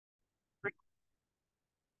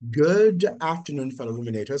Good afternoon, fellow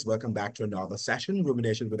ruminators. Welcome back to another session,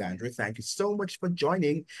 Rumination with Andrew. Thank you so much for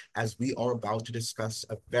joining as we are about to discuss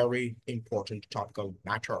a very important topical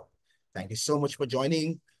matter. Thank you so much for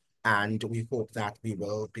joining, and we hope that we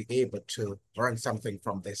will be able to learn something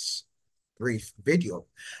from this brief video.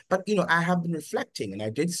 But, I have been reflecting, and I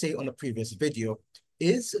did say on the previous video,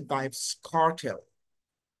 is Vybz Kartel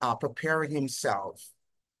preparing himself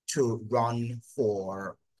to run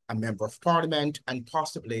for a member of parliament and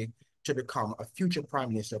possibly to become a future prime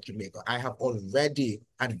minister of Jamaica? I have already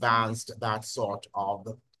advanced that sort of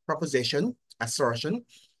assertion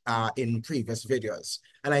in previous videos.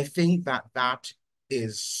 And I think that that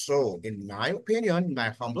is so, in my opinion, in my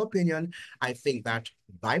humble opinion, I think that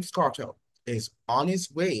Vybz Kartel is on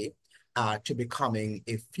his way to becoming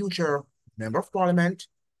a future member of parliament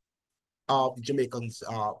of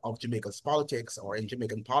Jamaica's politics or in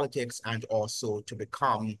Jamaican politics, and also to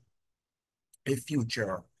become a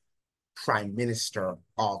future prime minister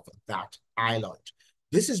of that island.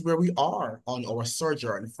 This is where we are on our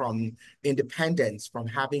sojourn from independence, from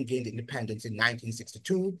having gained independence in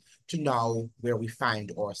 1962 to now where we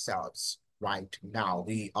find ourselves right now.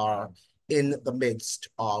 We are in the midst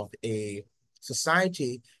of a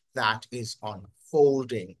society that is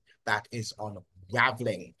unfolding, that is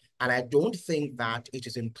unraveling. And I don't think that it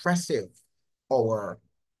is impressive, our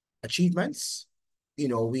achievements.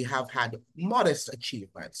 We have had modest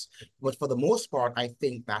achievements, but for the most part, I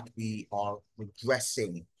think that we are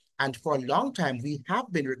regressing. And for a long time, we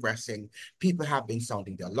have been regressing. People have been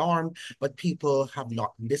sounding the alarm, but people have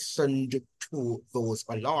not listened to those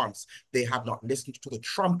alarms. They have not listened to the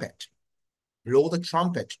trumpet. Blow the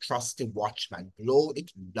trumpet, trusty watchman, blow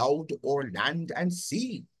it loud o'er land and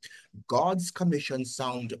sea. God's commission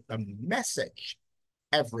sound the message.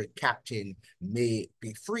 Every captain may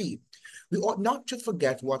be free. We ought not to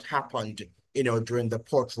forget what happened, during the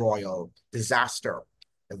Port Royal disaster,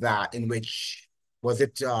 that in which was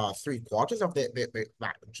it three-quarters of the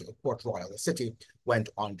Port Royal, the city, went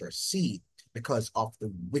under sea because of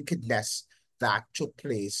the wickedness that took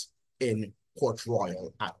place in Port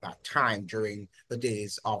Royal at that time during the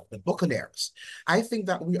days of the Buccaneers. I think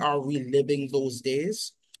that we are reliving those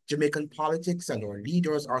days. Jamaican politics and our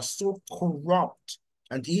leaders are so corrupt,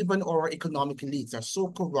 and even our economic elites are so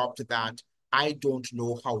corrupt that I don't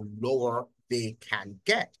know how lower they can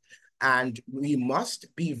get. And we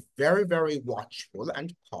must be very, very watchful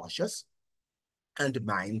and cautious and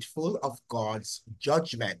mindful of God's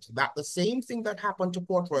judgment. That the same thing that happened to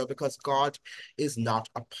Port Royal, because God is not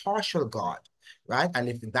a partial God, right? And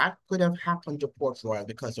if that could have happened to Port Royal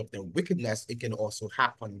because of their wickedness, it can also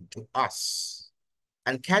happen to us.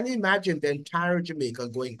 And can you imagine the entire Jamaica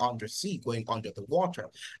going under sea, going under the water?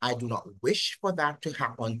 I do not wish for that to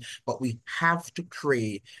happen, but we have to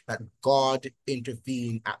pray that God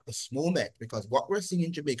intervene at this moment, because what we're seeing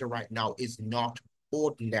in Jamaica right now is not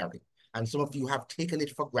ordinary. And some of you have taken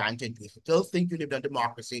it for granted. You still think you live in a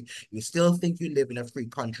democracy. You still think you live in a free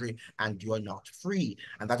country, and you're not free.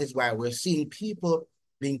 And that is why we're seeing people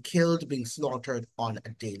being killed, being slaughtered on a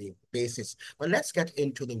daily basis. But let's get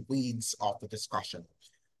into the weeds of the discussion.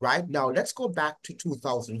 Right now, let's go back to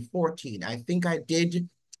 2014. I think I did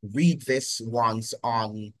read this once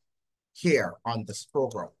on here on this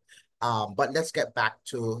program. But let's get back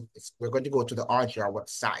to, we're going to go to the RGR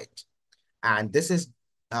website. And this is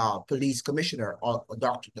police commissioner or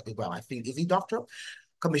doctor, well, I think, is he doctor?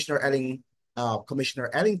 Commissioner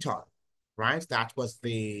Ellington, right? That was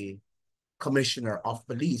the commissioner of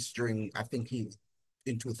police during, I think he,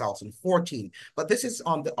 in 2014. But this is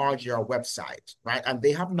on the RGR website, right? And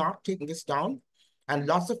they have not taken this down. And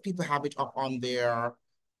lots of people have it up on their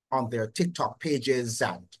TikTok pages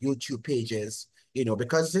and YouTube pages,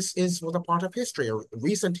 because this was a part of history, a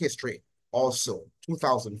recent history also.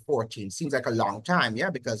 2014 seems like a long time, yeah,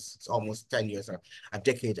 because it's almost 10 years or a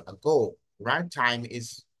decade ago, right? Time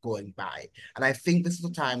is going by. And I think this is the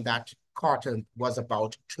time that Kartel was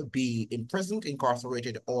about to be imprisoned,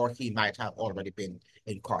 incarcerated, or he might have already been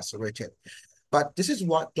incarcerated. But this is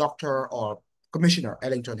what Dr. or Commissioner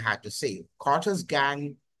Ellington had to say. Carter's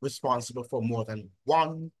gang responsible for more than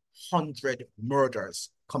 100 murders,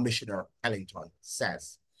 Commissioner Ellington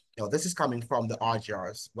says. This is coming from the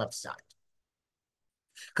RGR's website.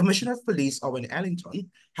 Commissioner of Police Owen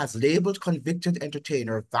Ellington has labeled convicted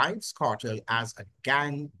entertainer Vybz Kartel as a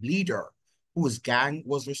gang leader whose gang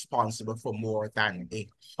was responsible for more than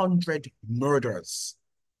 100 murders.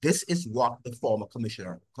 This is what the former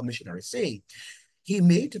commissioner is saying. He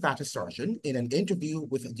made that assertion in an interview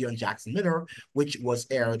with Dion Jackson Miller, which was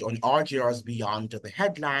aired on RGR's Beyond the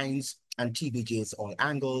Headlines and TVJ's All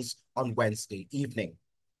Angles on Wednesday evening.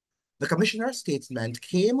 The commissioner's statement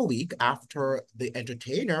came a week after the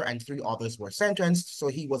entertainer and 3 others were sentenced, so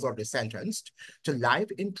he was already sentenced to life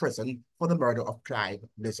in prison for the murder of Clive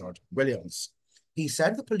Lizard Williams. He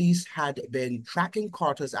said the police had been tracking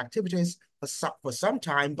Carter's activities for some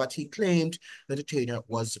time, but he claimed the entertainer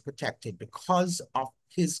was protected because of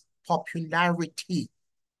his popularity.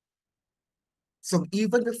 So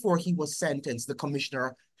even before he was sentenced, the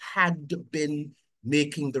commissioner had been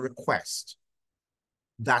making the request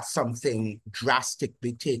that something drastic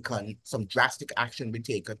be taken, some drastic action be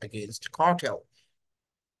taken against Cartel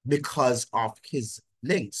because of his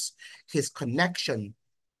links, his connection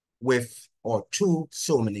with or to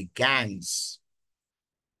so many gangs,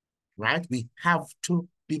 right? We have to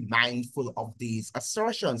be mindful of these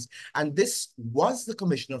assertions. And this was the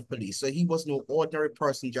commissioner of police. So he was no ordinary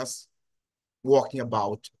person just walking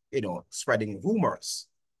about, spreading rumors,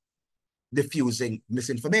 diffusing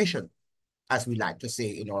misinformation, as we like to say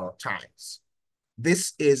in our times.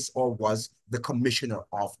 This is or was the commissioner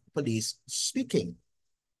of police speaking.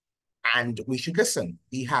 And we should listen.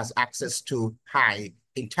 He has access to high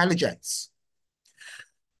intelligence.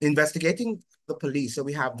 Investigating the police, so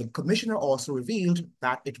we have the commissioner also revealed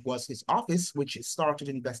that it was his office which started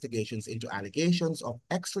investigations into allegations of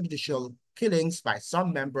extrajudicial killings by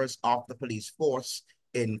some members of the police force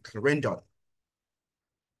in Clarendon,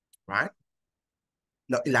 right?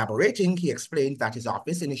 Now, elaborating, he explained that his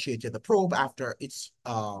office initiated the probe after its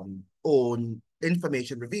own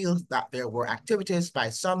information revealed that there were activities by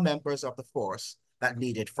some members of the force that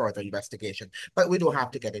needed further investigation. But we don't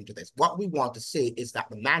have to get into this. What we want to say is that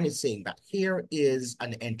the man is saying that here is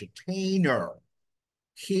an entertainer.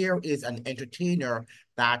 Here is an entertainer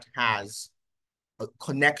that has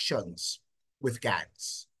connections with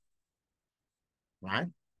gangs, right?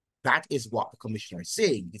 That is what the commissioner is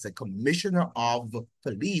saying. He's a commissioner of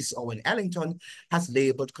police, Owen Ellington, has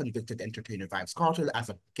labeled convicted entertainer Vybz Kartel as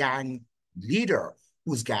a gang leader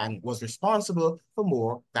whose gang was responsible for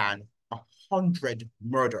more than 100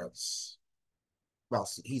 murders. Well,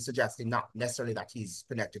 he's suggesting not necessarily that he's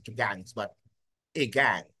connected to gangs, but a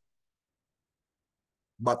gang.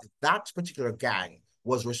 But that particular gang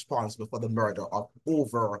was responsible for the murder of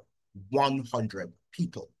over 100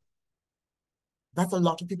 people. That's a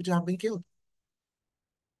lot of people to have been killed.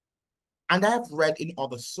 And I have read in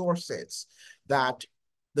other sources that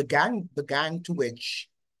the gang to which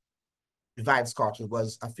Vybz Kartel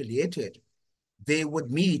was affiliated, they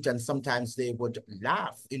would meet and sometimes they would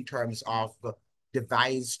laugh in terms of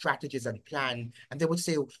devise strategies and plan. And they would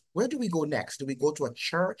say, where do we go next? Do we go to a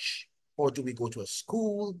church, or do we go to a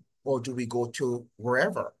school, or do we go to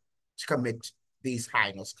wherever to commit these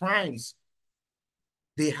heinous crimes?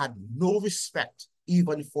 They had no respect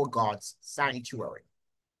even for God's sanctuary.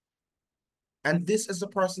 And this is the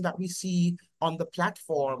person that we see on the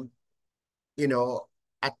platform,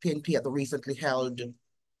 at PNP, at the recently held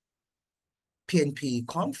PNP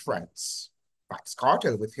Conference. Vybz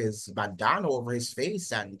Kartel with his bandana over his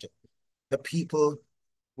face, and the people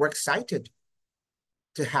were excited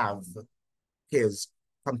to have his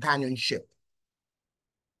companionship.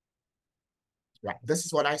 Right. This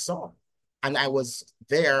is what I saw. And I was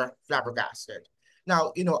there flabbergasted.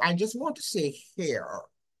 Now, I just want to say here,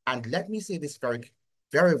 and let me say this very,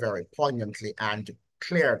 very, very poignantly and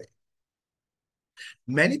clearly.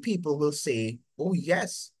 Many people will say, oh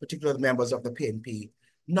yes, particularly members of the PNP,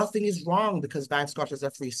 nothing is wrong because Vybz Kartel is a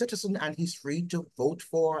free citizen and he's free to vote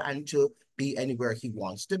for and to be anywhere he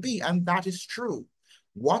wants to be. And that is true.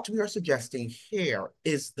 What we are suggesting here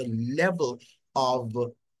is the level of,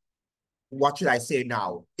 what should I say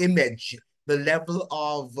now, image, the level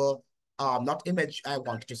of, not image, I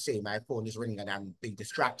wanted to say, my phone is ringing and I'm being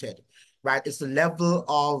distracted, right? It's the level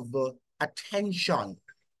of attention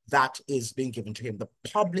that is being given to him, the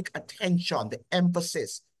public attention, the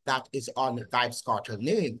emphasis that is on Vybz Kartel's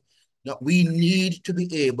name. Now, we need to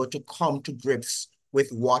be able to come to grips with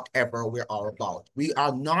whatever we are about. We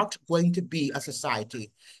are not going to be a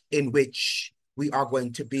society in which we are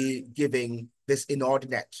going to be giving this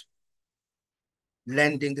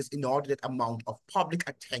lending this inordinate amount of public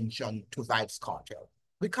attention to Vybz Kartel.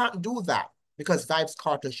 We can't do that because Vybz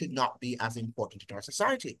Kartel should not be as important in our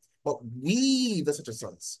society. But we, the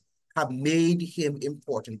citizens, have made him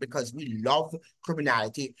important because we love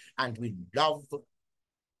criminality and we love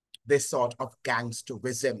this sort of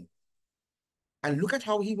gangsterism. And look at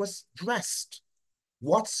how he was dressed.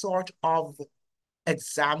 What sort of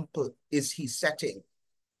example is he setting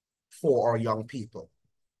for our young people,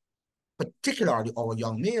 particularly our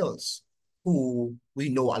young males, who we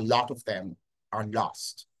know a lot of them are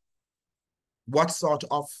lost? What sort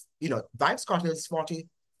of, Vybz Kartel is 40,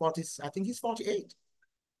 I think he's 48.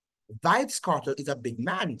 Vybz Kartel is a big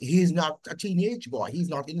man. He's not a teenage boy. He's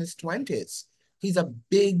not in his 20s. He's a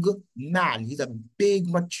big man. He's a big,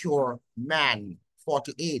 mature man.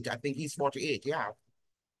 48. I think he's 48. Yeah.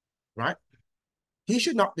 Right? He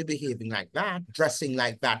should not be behaving like that, dressing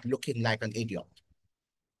like that, looking like an idiot.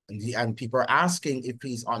 And people are asking if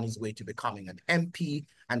he's on his way to becoming an MP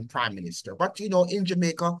and prime minister. But, you know, in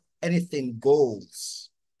Jamaica, anything goes.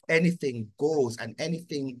 Anything goes and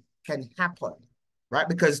anything can happen, right?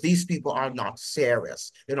 Because these people are not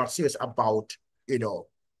serious. They're not serious about, you know,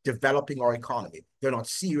 developing our economy. They're not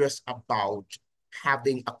serious about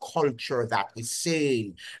having a culture that is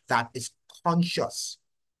sane, that is conscious,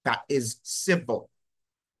 that is civil,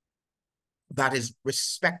 that is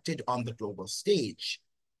respected on the global stage.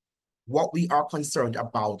 What we are concerned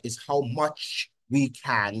about is how much we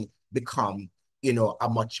can become, you know, a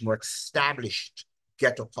much more established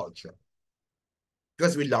ghetto culture.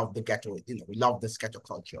 Because we love the ghetto, you know, we love this ghetto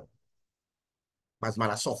culture. As man,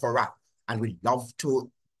 a sufferer, and we love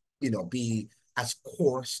to, you know, be as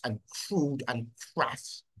coarse and crude and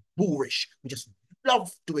crass, boorish. We just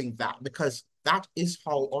love doing that because that is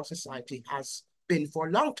how our society has been for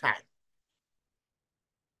a long time.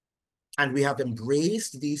 And we have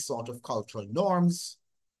embraced these sort of cultural norms,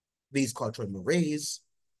 these cultural mores,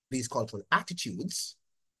 these cultural attitudes.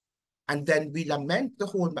 And then we lament the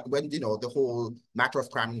whole, when, you know, the whole matter of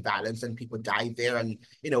crime and violence and people die there. And,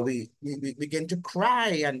 you know, we begin to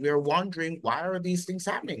cry and we're wondering, why are these things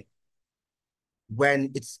happening?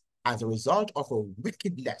 When it's as a result of a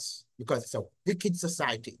wickedness, because it's a wicked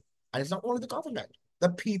society. And it's not only the government, the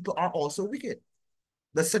people are also wicked.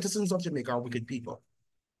 The citizens of Jamaica are wicked people.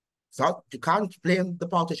 So you can't blame the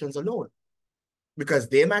politicians alone because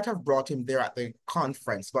they might have brought him there at the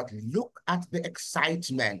conference, but look at the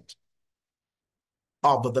excitement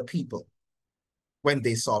of the people when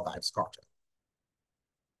they saw Vybz Kartel,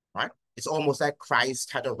 right? It's almost like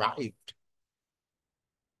Christ had arrived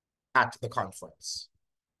at the conference,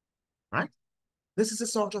 right? This is the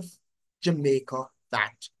sort of Jamaica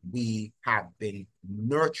that we have been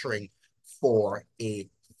nurturing for a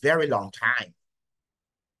very long time,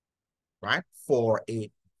 right? For a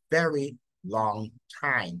very long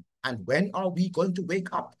time. And when are we going to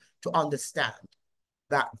wake up to understand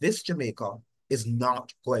that this Jamaica is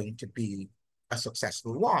not going to be a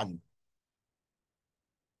successful one?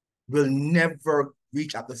 We'll never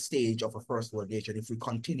reach at the stage of a first world nation if we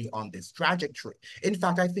continue on this trajectory. In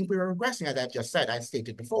fact, I think we are regressing, as I've just said, I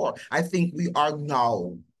stated before. I think we are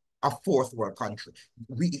now a fourth world country.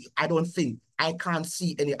 I can't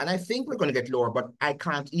see any, and I think we're going to get lower, but I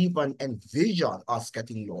can't even envision us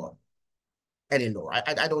getting lower any lower.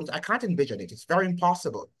 I can't envision it. It's very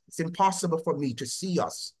impossible. It's impossible for me to see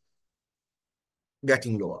us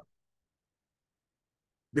getting lower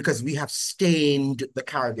because we have stained the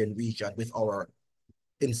Caribbean region with our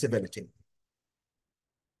incivility.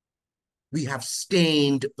 We have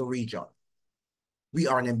stained the region. We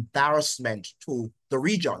are an embarrassment to the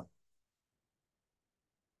region.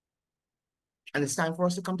 And it's time for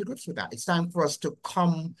us to come to grips with that. It's time for us to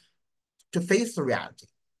come to face the reality.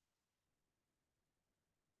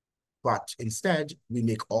 But instead, we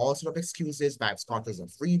make all sort of excuses. Vybz Kartel is a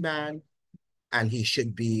free man, and he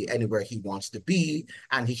should be anywhere he wants to be,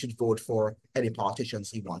 and he should vote for any politicians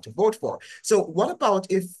he wants to vote for. So what about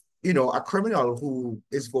if, you know, a criminal who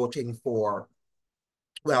is voting for,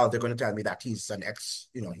 well, they're going to tell me that he's an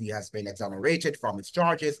he has been exonerated from his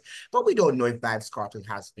charges, but we don't know if Vybz Kartel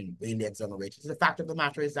has been really exonerated. The fact of the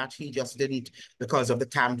matter is that he just didn't, because of the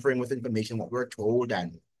tampering with information, what we're told,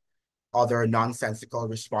 and other nonsensical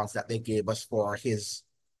response that they gave us for his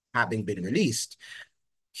having been released.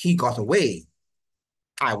 He got away,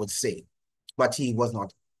 I would say, but he was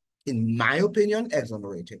not, in my opinion,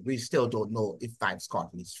 exonerated. We still don't know if Vybz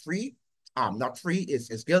Kartel is free, not free, is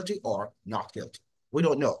guilty or not guilty. We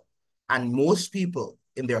don't know. And most people,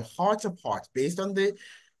 in their hearts of hearts, based on the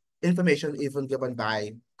information even given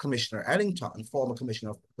by Commissioner Ellington, former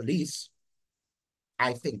Commissioner of Police,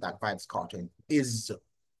 I think that Vybz Kartel is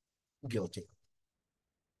guilty,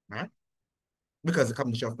 right? Because the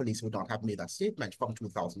Commissioner of Police would not have made that statement from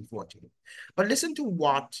 2014. But listen to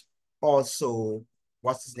what also,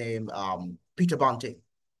 what's his name, Peter Bunting,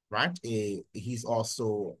 right? He's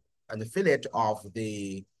also an affiliate of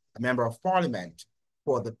a member of parliament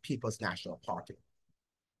for the People's National Party.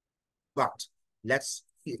 But let's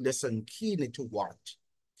listen keenly to what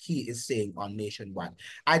he is saying on Nationwide.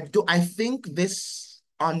 I think this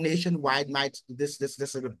on Nationwide this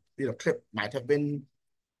clip might have been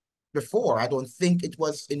before. I don't think it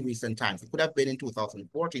was in recent times. It could have been in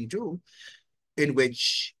 2014 too, in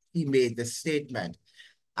which he made this statement.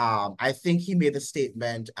 I think he made the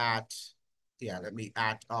statement at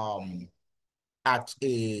at a at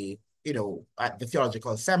the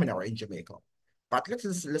theological seminar in Jamaica. But let's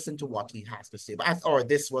just listen to what he has to say. Or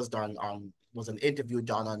this was done on was an interview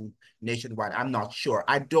done on Nationwide. I'm not sure.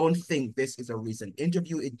 I don't think this is a recent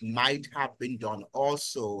interview. It might have been done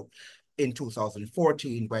also in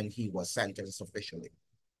 2014 when he was sentenced officially.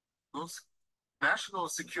 National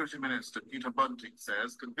Security Minister Peter Bunting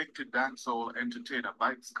says convicted dancehall entertainer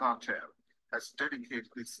Vybz Kartel has dedicated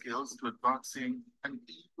his skills to advancing an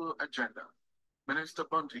evil agenda. Minister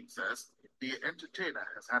Bunting says the entertainer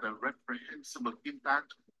has had a reprehensible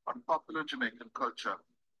impact on popular Jamaican culture.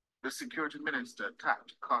 The security minister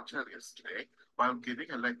attacked Kartel yesterday while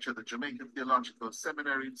giving a lecture at the Jamaican Theological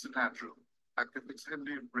Seminary in St. Andrew. Activist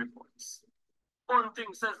Henry reports.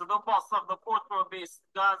 Bunting says the boss of the Portmore-based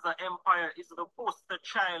Gaza Empire is the poster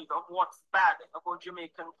child of what's bad about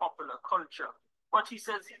Jamaican popular culture. But he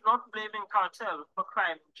says he's not blaming Kartel for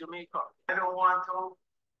crime in Jamaica. I don't want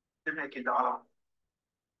to make it all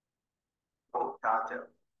about Kartel,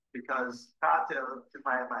 because Kartel, to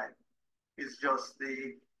my mind, is just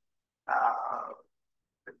the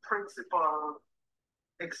principal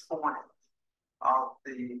exponent of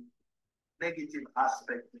the negative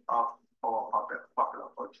aspect of our popular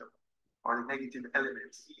culture, or the negative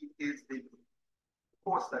elements. He is the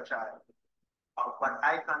poster child of what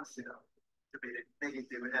I consider to be the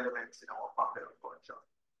negative elements in our popular culture.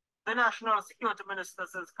 The National Security Minister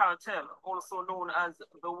says Kartel, also known as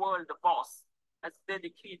the World Boss, has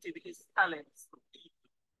dedicated his talents to people.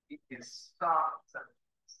 It is songs and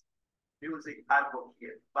music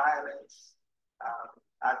advocate violence,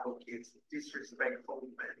 advocates disrespectful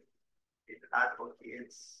women. It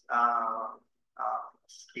advocates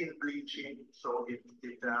skin bleaching, so it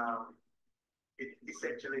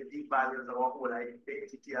essentially devalues our whole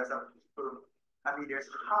identity as a people. I mean, there's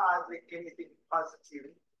hardly anything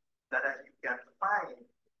positive that you can find,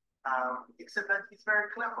 except that he's very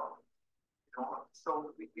clever.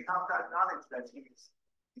 So we have to acknowledge that he's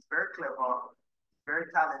very clever, very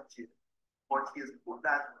talented, but he's put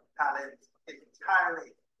that talent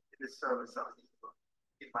entirely in the service of people,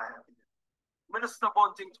 in my opinion. Minister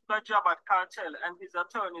Bunting took a jab at Kartel and his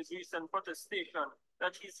attorney's recent protestation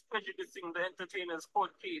that he's prejudicing the entertainer's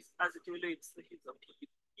court case as it relates to his appeal.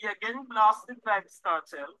 He again blasted Vybz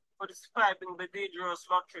Kartel for describing the dangerous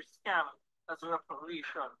lottery scam as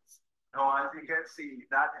reparations. Now, as you can see,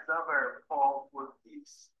 that is a very powerful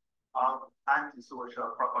piece of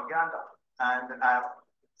anti-social propaganda. And I've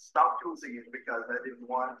stopped using it because I didn't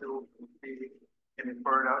want to be any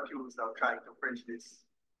further accused of trying to prejudice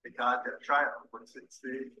the Kartel trial. But since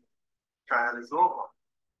the trial is over,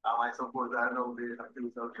 I suppose I know the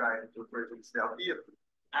accused of trying to prejudice the appeal.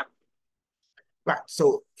 Right.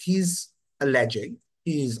 So he's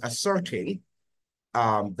asserting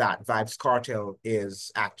that Vybz Kartel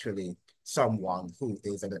is actually someone who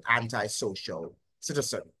is an antisocial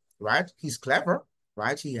citizen, right? He's clever,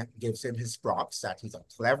 right? He gives him his props that he's a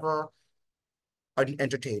clever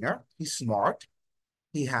entertainer. He's smart.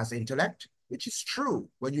 He has intellect, which is true.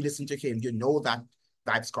 When you listen to him, you know that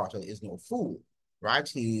Vybz Kartel is no fool, right?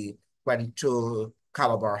 He went to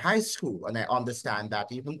Calabar High School, and I understand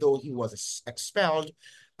that even though he was expelled,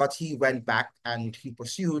 but he went back and he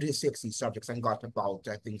pursued his 60 subjects and got about,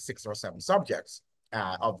 I think, 6 or 7 subjects,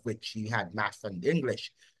 of which he had math and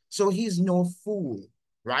English. So he's no fool,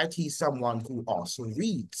 right? He's someone who also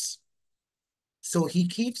reads. So he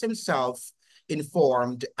keeps himself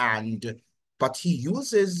informed, but he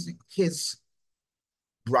uses his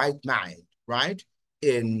bright mind, right,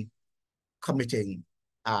 in committing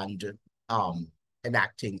and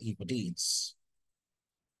enacting evil deeds,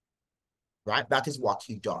 right? That is what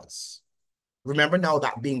he does. Remember now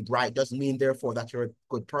that being bright doesn't mean, therefore, that you're a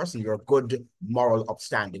good person. You're a good, moral,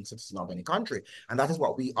 upstanding citizen of any country. And that is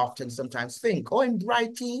what we often sometimes think. Oh, I'm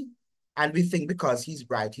brighty. And we think because he's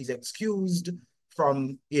bright, he's excused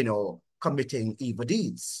from, committing evil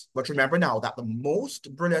deeds. But remember now that the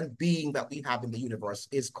most brilliant being that we have in the universe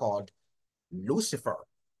is called Lucifer,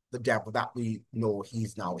 the devil that we know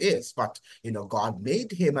he's now is. But, God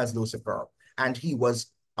made him as Lucifer, and he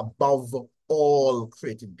was above all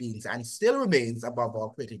created beings and still remains above all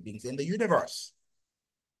created beings in the universe.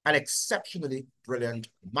 An exceptionally brilliant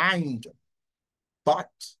mind.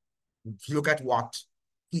 But look at what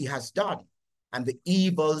he has done and the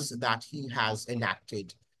evils that he has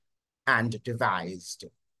enacted and devised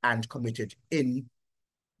and committed in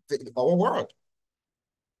our world.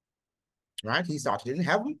 Right? He started in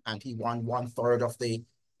heaven and he won 1/3 of the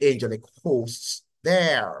angelic hosts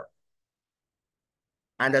there.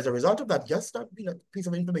 And as a result of that, just a piece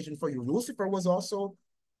of information for you, Lucifer was also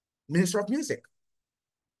Minister of Music.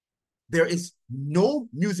 There is no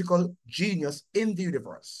musical genius in the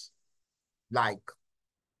universe like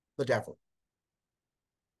the devil,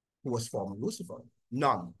 who was former Lucifer.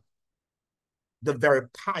 None. The very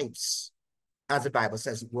pipes, as the Bible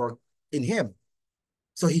says, were in him.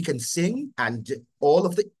 So he can sing, and all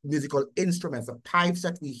of the musical instruments, the pipes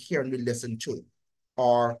that we hear and we listen to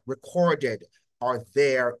are recorded, are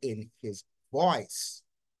there in his voice.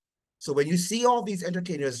 So when you see all these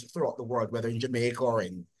entertainers throughout the world, whether in Jamaica or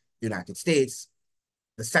in the United States,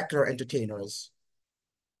 the secular entertainers,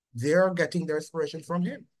 they're getting their inspiration from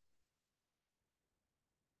him.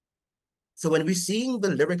 So when we're seeing the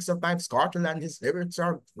lyrics of Vybz Kartel, and his lyrics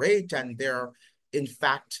are great, and they're in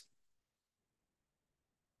fact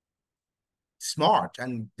smart,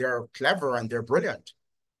 and they're clever, and they're brilliant.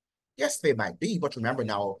 Yes, they might be, but remember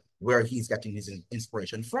now where he's getting his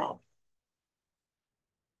inspiration from,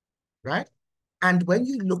 right? And when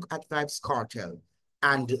you look at Vybz Kartel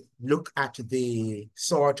and look at the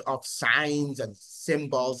sort of signs and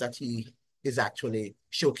symbols that he is actually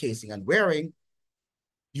showcasing and wearing,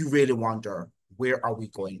 you really wonder, where are we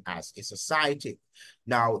going as a society?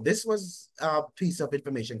 Now, this was a piece of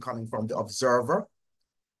information coming from The Observer.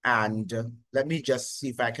 And let me just see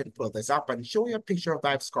if I can pull this up and show you a picture of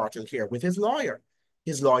Vybz Kartel here with his lawyer.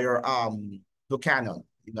 His lawyer, Buchanan.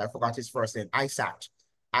 You know, I forgot his first name,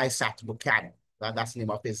 Isaac Buchanan. That's the name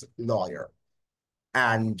of his lawyer.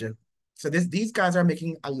 And so these guys are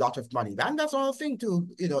making a lot of money. And that's all thing to,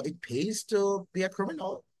 you know, it pays to be a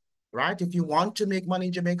criminal, right? If you want to make money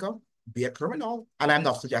in Jamaica, be a criminal. And I'm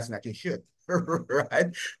not suggesting that you should,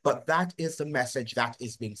 right? But that is the message that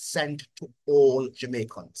is being sent to all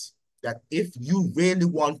Jamaicans, that if you really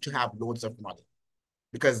want to have loads of money,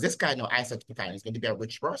 because this guy, Isaac Buchanan, is going to be a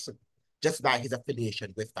rich person just by his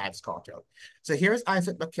affiliation with Vybz Kartel. So here's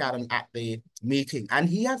Isaac Buchanan at the meeting, and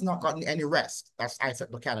he has not gotten any rest. That's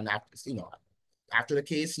Isaac Buchanan after, you know, after the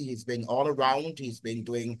case. He's been all around. He's been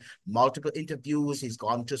doing multiple interviews. He's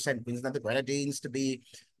gone to St. Vincent and the Grenadines to be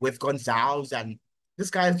with Gonzalez, and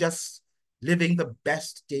this guy is just living the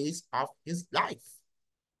best days of his life,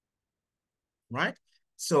 right?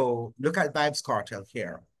 So look at Vybz Kartel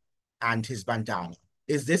here and his bandana.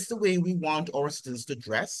 Is this the way we want our citizens to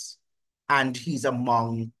dress? And he's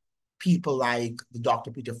among people like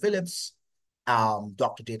Dr. Peter Phillips,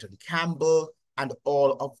 Dr. Dayton Campbell, and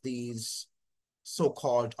all of these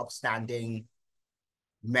so-called upstanding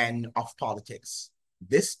men of politics.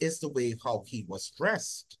 This is the way how he was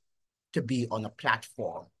dressed to be on a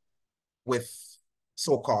platform with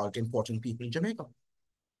so-called important people in Jamaica,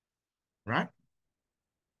 right?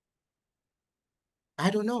 I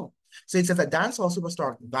don't know. So it says that dancehall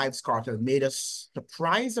superstar Vybz Kartel made a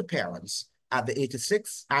surprise appearance at the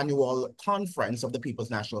 86th annual conference of the People's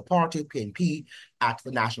National Party, PNP, at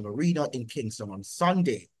the National Arena in Kingston on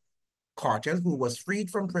Sunday. Kartel, who was freed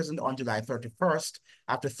from prison on July 31st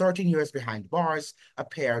after 13 years behind bars,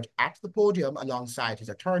 appeared at the podium alongside his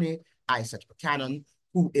attorney, Isaac Buchanan,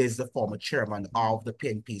 who is the former chairman of the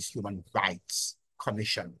PNP's Human Rights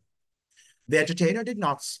Commission. The entertainer did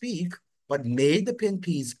not speak, but made the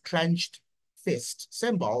PNP's clenched fist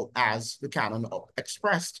symbol as Buchanan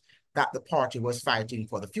expressed that the party was fighting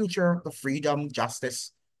for the future, the freedom,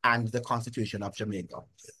 justice, and the Constitution of Jamaica.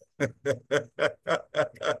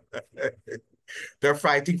 They're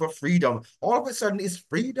fighting for freedom. All of a sudden, it's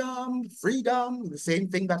freedom, freedom. The same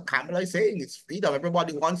thing that Kamala is saying, it's freedom.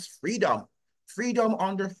 Everybody wants freedom. Freedom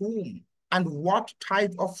under whom? And what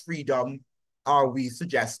type of freedom are we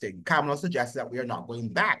suggesting? Kamala suggests that we are not going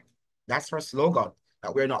back. That's her slogan,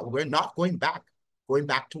 that we're not going back. Going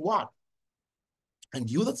back to what? And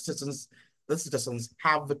you, the citizens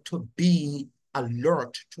have to be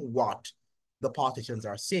alert to what the politicians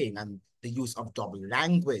are saying, and the use of double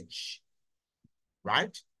language,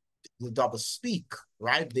 right? The double speak,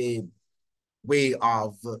 right? The ways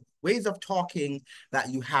of talking that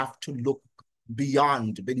you have to look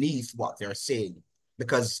beneath what they're saying,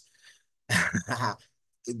 because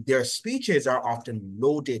their speeches are often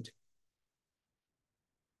loaded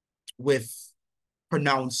with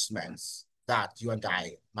pronouncements that you and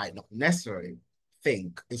I might not necessarily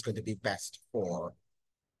think is going to be best for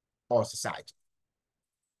our society.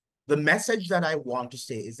 The message that I want to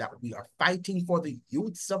say is that we are fighting for the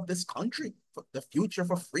youths of this country, for the future,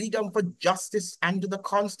 for freedom, for justice, and the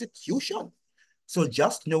Constitution. So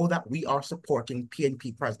just know that we are supporting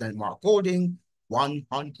PNP President Mark Golding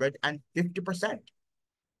 150%.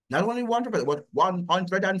 Not only 100%, but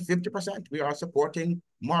 150%. We are supporting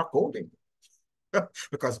Mark Golding.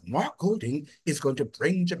 Because Mark Golding is going to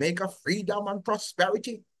bring Jamaica freedom and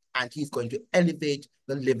prosperity, and he's going to elevate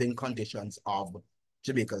the living conditions of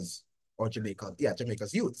Jamaica's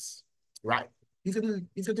Jamaica's youths, right? He's going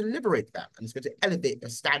to liberate them, and he's going to elevate the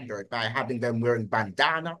standard by having them wearing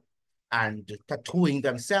bandana and tattooing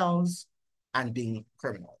themselves and being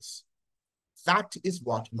criminals. That is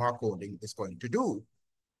what Mark Golding is going to do,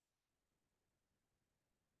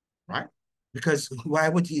 right? Because why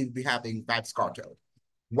would he be having Vybz Kartel?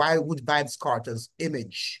 Why would Vybz Kartel's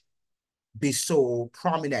image be so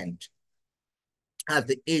prominent at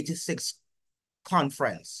the 86th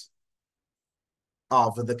conference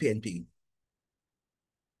of the PNP?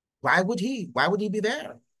 Why would he? Why would he be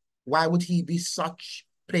there? Why would he be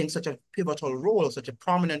playing such a pivotal role, such a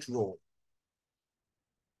prominent role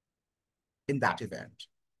in that event?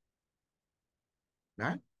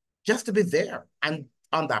 Right? Just to be there and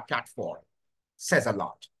on that platform says a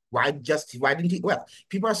lot. Why didn't he? Well,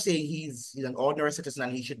 people are saying he's an ordinary citizen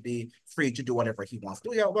and he should be free to do whatever he wants to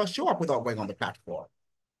do. Yeah, well, show up without going on the platform.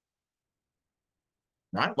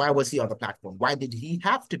 Right? Why was he on the platform? Why did he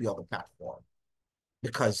have to be on the platform?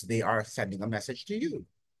 Because they are sending a message to you.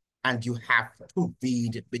 And you have to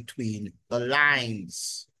read between the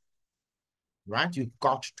lines. Right? You've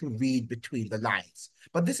got to read between the lines.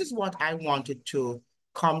 But this is what I wanted to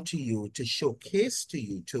come to you, to showcase to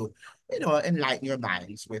you, to, enlighten your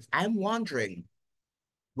minds with. I'm wondering,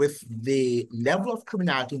 with the level of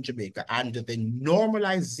criminality in Jamaica and the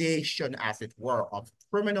normalization, as it were, of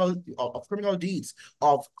criminal deeds,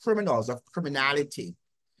 of criminals, of criminality,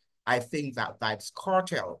 I think that Vybz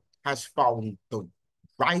Kartel has found the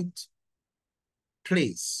right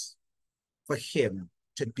place for him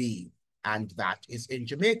to be, and that is in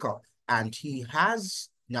Jamaica. And he has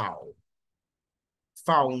now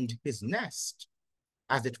found his nest,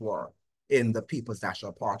 as it were, in the People's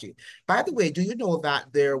National Party. By the way, do you know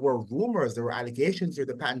that there were rumors, there were allegations during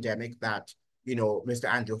the pandemic that, Mr.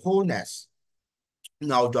 Andrew Holness,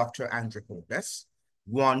 now Dr. Andrew Holness,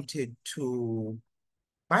 wanted to,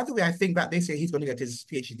 by the way, I think that they say he's going to get his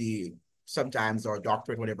PhD sometimes, or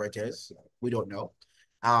doctorate, whatever it is. We don't know.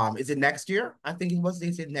 Is it next year? I think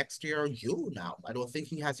they said next year, June now. I don't think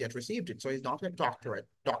he has yet received it. So he's not a doctor,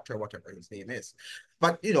 whatever his name is.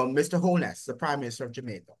 But, Mr. Holness, the Prime Minister of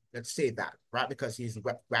Jamaica, let's say that, right? Because he's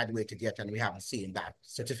graduated yet and we haven't seen that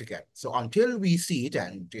certificate. So until we see it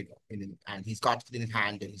and, and he's got it in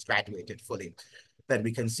hand and he's graduated fully, then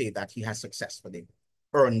we can say that he has successfully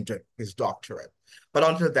earned his doctorate. But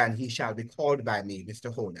until then, he shall be called by me,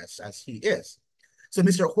 Mr. Holness, as he is. So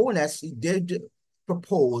Mr. Holness did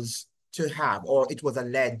propose to have, or it was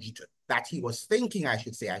alleged that he was thinking, I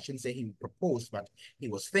shouldn't say he proposed, but he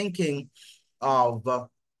was thinking of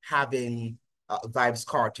having Vybz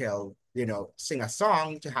Kartel, sing a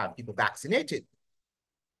song to have people vaccinated,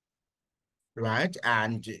 right?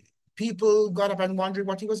 And people got up and wondering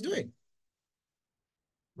what he was doing,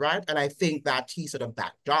 right? And I think that he sort of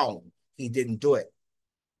backed down. He didn't do it.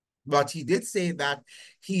 But he did say that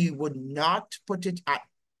he would not put it at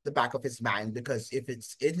the back of his mind, because if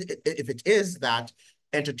it is that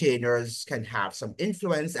entertainers can have some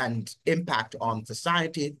influence and impact on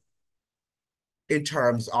society in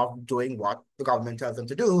terms of doing what the government tells them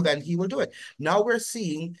to do, then he will do it. Now we're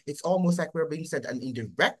seeing, it's almost like we're being sent an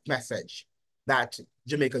indirect message that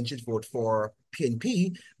Jamaicans should vote for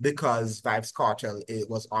PNP because Vybz Kartel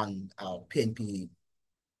was on PNP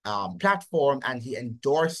platform, and he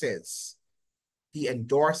endorses the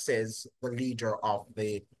leader of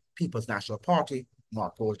the People's National Party,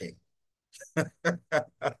 Mark Golding.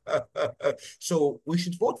 So we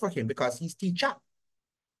should vote for him because he's teacher,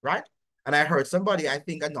 right? And I heard I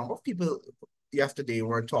think a number of people yesterday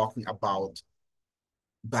were talking about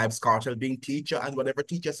Vybz Kartel being teacher, and whatever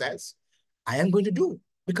teacher says, I am going to do,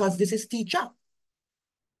 because this is teacher.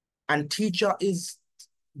 And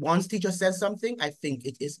once teacher says something, I think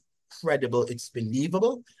it is credible, it's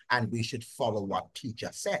believable, and we should follow what teacher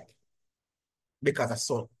said, because that's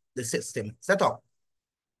so the system set up.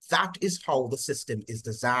 That is how the system is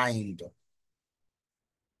designed,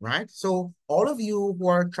 right? So all of you who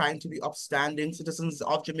are trying to be upstanding citizens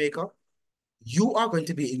of Jamaica, you are going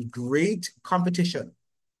to be in great competition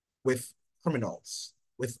with criminals,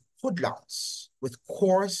 with hoodlums, with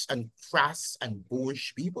coarse and crass and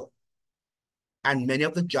boorish people. And many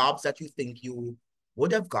of the jobs that you think you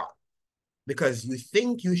would have got, because you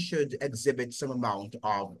think you should exhibit some amount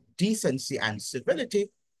of decency and civility,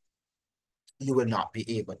 you will not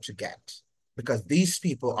be able to get, because these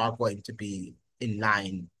people are going to be in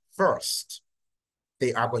line first.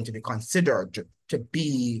 They are going to be considered to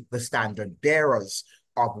be the standard bearers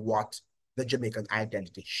of what the Jamaican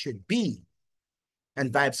identity should be.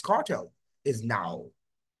 And Vybz Kartel is now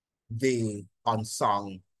the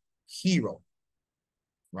unsung hero,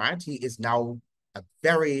 right? He is now a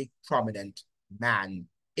very prominent man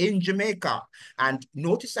in Jamaica. And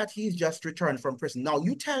notice that he's just returned from prison. Now,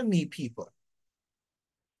 you tell me, people,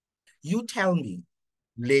 you tell me,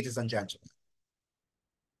 ladies and gentlemen,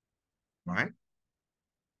 right?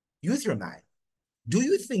 Use your mind. Do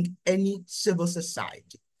you think any civil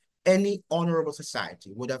society, any honorable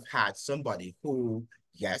society would have had somebody who,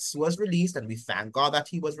 yes, was released, and we thank God that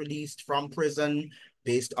he was released from prison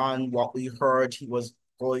based on what we heard he was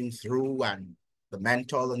going through and the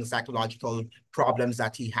mental and the psychological problems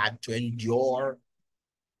that he had to endure.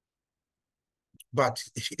 But,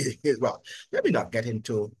 well, let me not get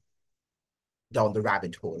into down the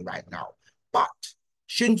rabbit hole right now. But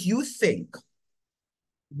shouldn't you think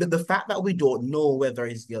that the fact that we don't know whether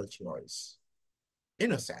he's guilty or is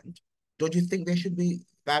innocent, don't you think Vybz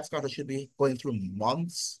Kartel should be going through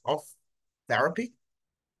months of therapy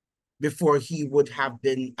before he would have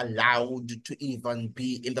been allowed to even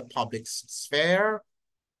be in the public sphere,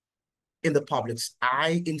 in the public's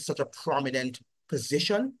eye, in such a prominent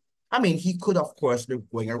position? I mean, he could, of course, be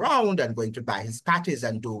going around and going to buy his patties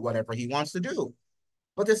and do whatever he wants to do.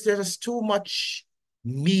 But there's just too much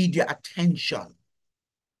media attention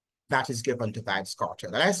that is given to Vybz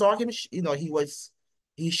Kartel. And I saw him,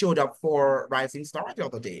 he showed up for Rising Star the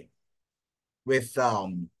other day with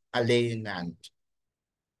Elaine and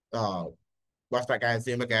what's that guy's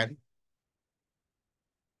name again?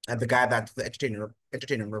 And the guy that's the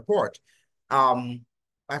entertainment report. I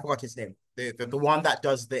forgot his name. The one that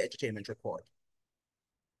does the entertainment report.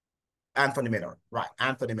 Anthony Miller, right?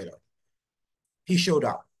 Anthony Miller. He showed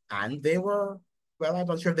up, and they were, well, I'm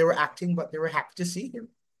not sure if they were acting, but they were happy to see him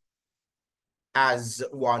as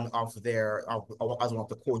one of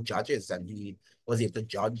the court judges, and he was able to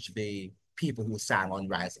judge the people who sang on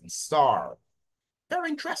Rising Star. Very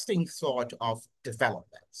interesting sort of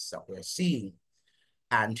developments that we're seeing.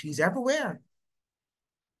 And he's everywhere.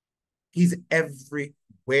 He's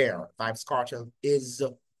everywhere. Vybz Kartel is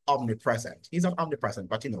omnipresent. He's not omnipresent,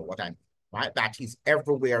 but you know what I mean, right? That he's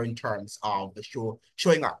everywhere in terms of the show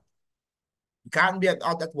showing up. He can't be at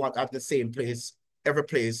the same place, every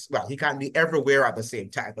place. Well, he can't be everywhere at the same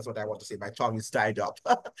time. That's what I want to say. My tongue is tied up.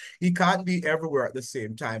 He can't be everywhere at the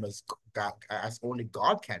same time as God, as only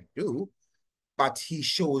God can do. But he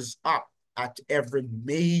shows up at every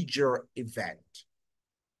major event.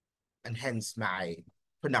 And hence my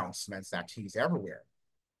pronouncements that he's everywhere.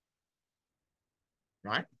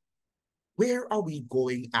 Right? Where are we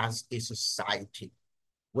going as a society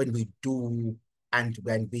when we do and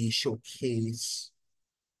when we showcase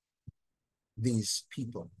these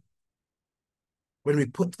people? When we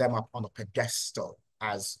put them up on a pedestal,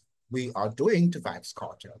 as we are doing to Vybz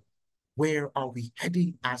Kartel, where are we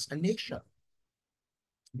heading as a nation?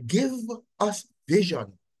 Give us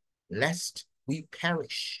vision, lest we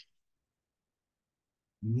perish.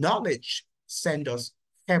 Knowledge, send us,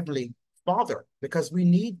 Heavenly Father, because we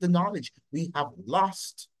need the knowledge. We have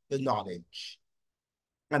lost the knowledge.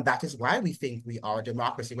 And that is why we think we are a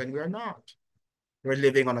democracy when we are not. We're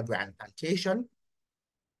living on a grand plantation,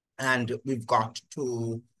 and we've got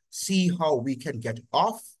to see how we can get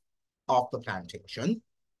off the plantation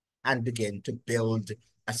and begin to build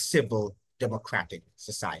a civil democratic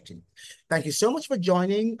society. Thank you so much for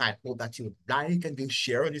joining. I hope that you like and you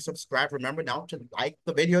share and you subscribe. Remember now to like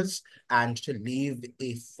the videos and to leave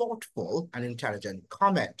a thoughtful and intelligent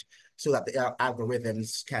comment so that the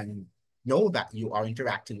algorithms can know that you are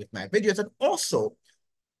interacting with my videos. And also,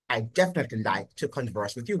 I definitely like to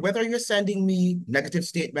converse with you, whether you're sending me negative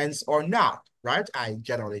statements or not, right? I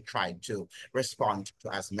generally try to respond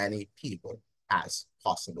to as many people as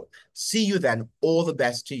possible. See you then. All the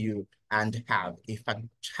best to you, and have a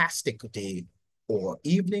fantastic day or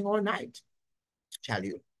evening or night. Shall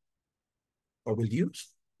you? Or will you?